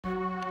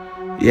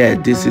Yeah,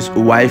 this is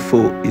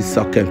Uwaifo is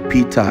Socken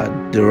Peter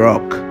the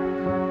Rock.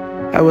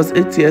 I was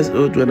 8 years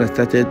old when I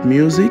started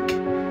music,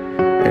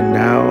 and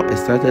now I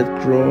started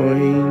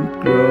growing.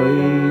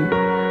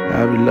 I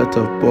have a lot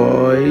of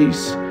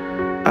boys,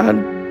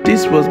 and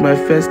this was my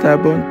first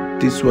album.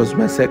 This was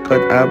my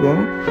second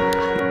album,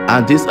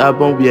 and this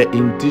album were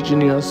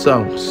indigenous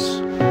songs.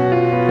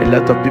 A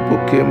lot of people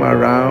came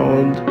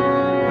around,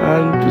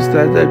 and we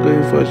started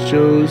going for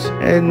shows.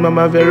 And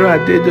Mama Vero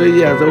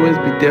Adedoye has always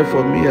been there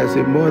for me as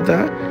a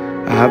mother.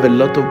 I have a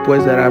lot of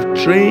boys that I've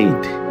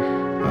trained.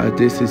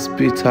 This is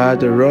Peter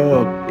the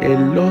Rock. A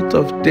lot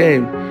of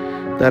them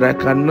that I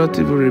cannot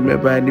even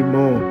remember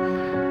anymore.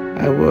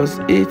 I was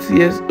 8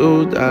 years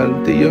old,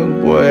 and the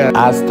young boy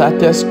I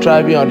started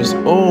striving on his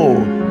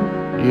own.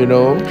 You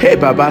know, hey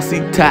Baba,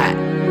 sit tight.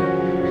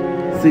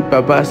 See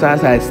Baba,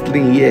 since I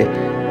sling here.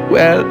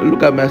 Well,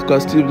 look at my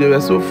costume, they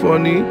were so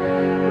funny.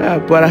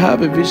 But I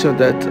have a vision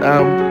that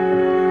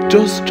I'm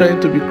just trying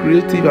to be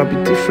creative and be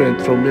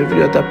different from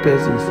every other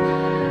person's.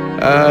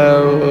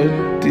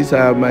 These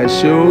are my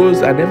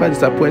shows. I never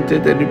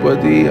disappointed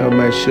anybody on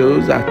my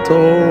shows at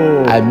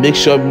all. I make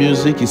sure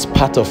music is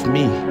part of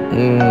me.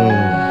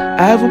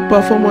 I haven't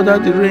performed under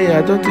the rain.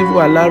 I don't even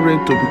allow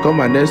rain to become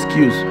an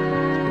excuse.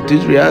 I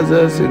did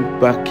rehearsals in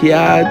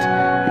backyard,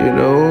 you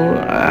know,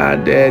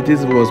 and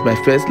this was my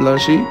first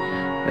launching.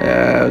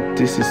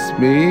 This is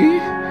me.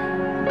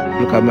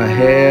 Look at my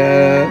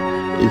hair.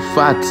 In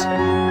fact,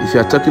 if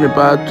you're talking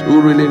about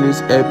who really needs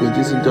help in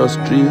this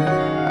industry,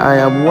 I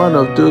am one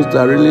of those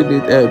that really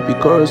need help,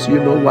 because you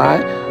know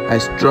why? I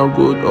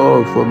struggled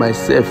all for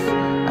myself.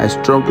 I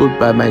struggled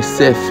by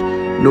myself.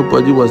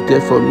 Nobody was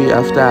there for me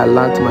after I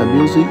learned my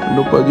music.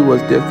 Nobody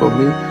was there for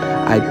me.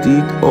 I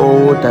did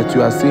all that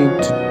you are seeing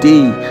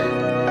today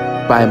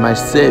by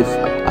myself.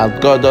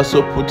 And God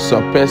also put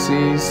some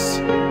persons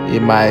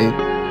in my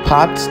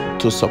path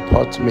to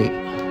support me.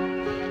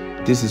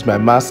 This is my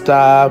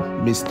master,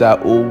 Mr.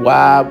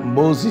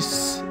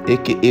 Moses,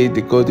 aka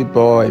the Golden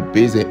Boy,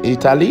 based in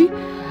Italy.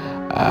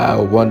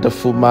 A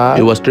wonderful man.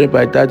 He was trained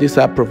by Daddy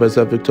Sir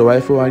Professor Victor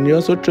Uwaifo, and he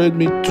also trained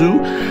me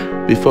too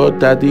before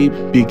Daddy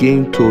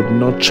began to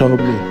nurture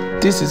me.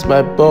 This is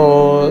my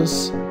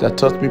boss that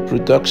taught me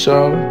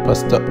production,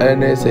 Pastor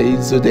Ernest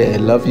Eizude. I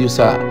love you,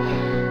 sir.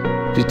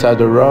 Peter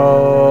the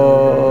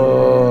Rock.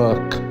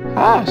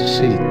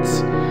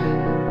 Shit.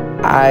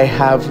 I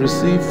have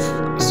received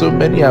so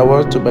many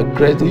awards to my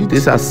credit.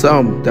 These are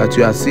some that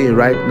you are seeing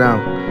right now.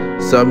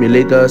 Some in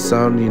Lagos,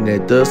 some in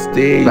Edo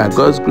State. By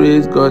God's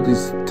grace, God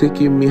is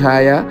taking me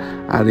higher,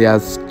 and He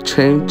has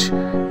changed,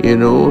 you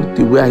know,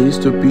 the way I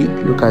used to be.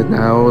 Look at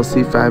now,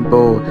 see fine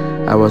boy.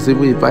 I was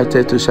even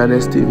invited to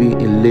Channels TV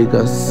in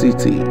Lagos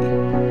City.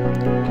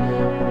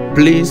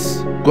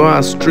 Please go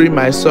and stream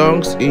my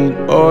songs in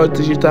all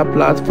digital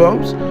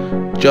platforms.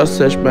 Just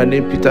search my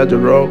name, Peter the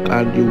Rock,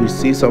 and you will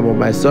see some of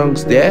my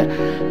songs there.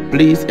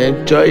 Please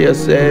enjoy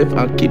yourself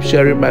and keep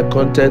sharing my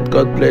content.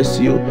 God bless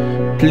you.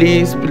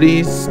 Please,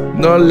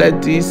 don't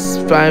let this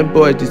fine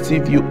boy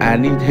deceive you. I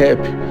need help.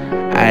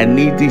 I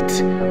need it.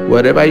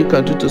 Whatever you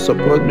can do to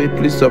support me,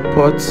 please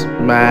support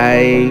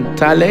my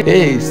talent.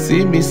 Hey,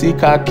 see me see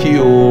khaki,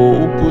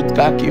 who put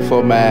khaki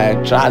for my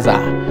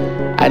trouser?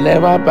 I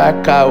never buy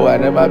car, I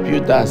never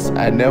build that.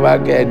 I never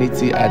get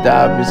anything. I don't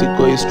have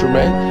musical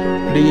instrument.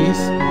 Please,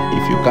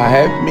 if you can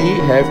help me.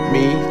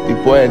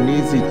 The boy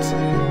needs it.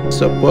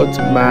 Support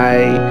my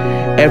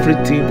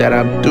everything that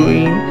I'm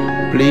doing.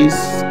 Please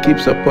keep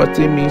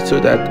supporting me so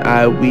that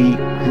I will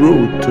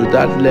grow to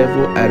that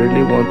level I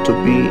really want to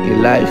be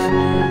in life.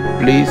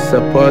 Please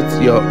support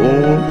your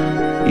own.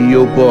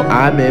 Yobo,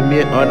 I'm a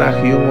mere honor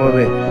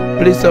human.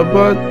 Please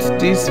support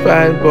this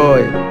fine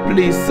boy.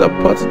 Please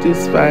support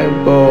this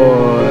fine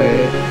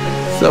boy.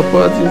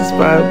 Support this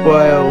fine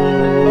boy.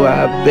 Oh,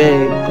 I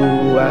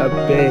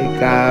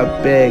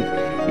beg.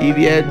 If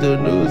you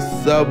don't know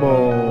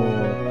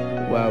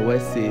someone, well,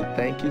 let's say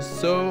thank you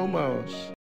so much.